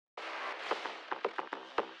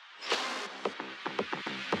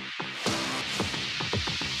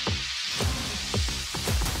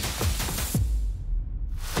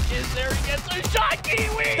the shot,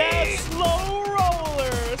 Kiwi! That slow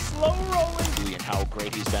rolling. And how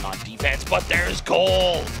great he's been on defense, but there's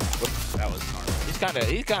Cole. That was gnarly.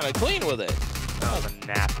 He's kind of clean with it. That was a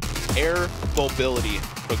nap. Air mobility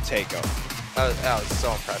from Takeo. That was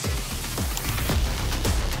so impressive.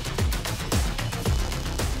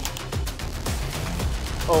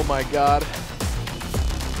 Oh my god.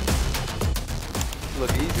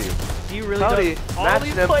 Look easy. He really Howdy. does. All Matching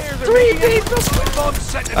these them. players are making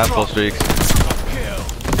it. I have full streaks.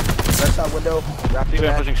 Left side window. Wrapping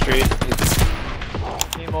that. Pushing street.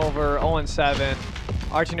 Game over, 0-7.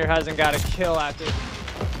 Archiner hasn't got a kill after.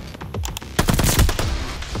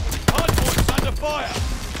 Under fire.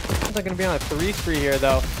 Sounds like gonna be on a 3-3 here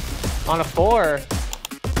though. On a 4.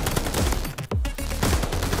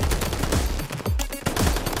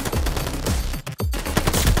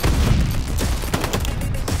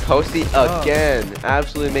 Posty again.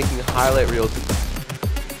 Absolutely making highlight reels.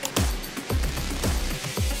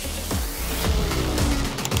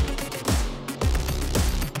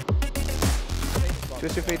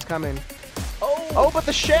 Twisted Fate's coming. Oh, but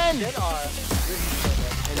the Shen! And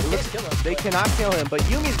it looks, they cannot kill him, but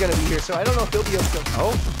Yumi's gonna be here, so I don't know if he'll be able to.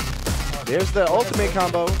 Oh, there's the ultimate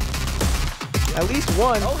combo. At least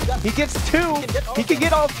one. He gets 2. He can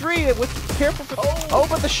get all 3 with careful. Oh,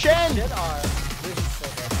 but the Shen!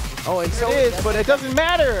 Oh, and so it is, but it doesn't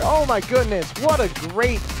matter. Oh my goodness, what a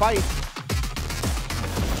great fight.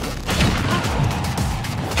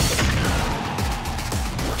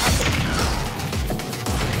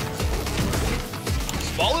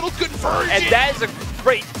 Small little conversion. And that is a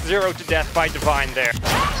great 0 to death by Divine there.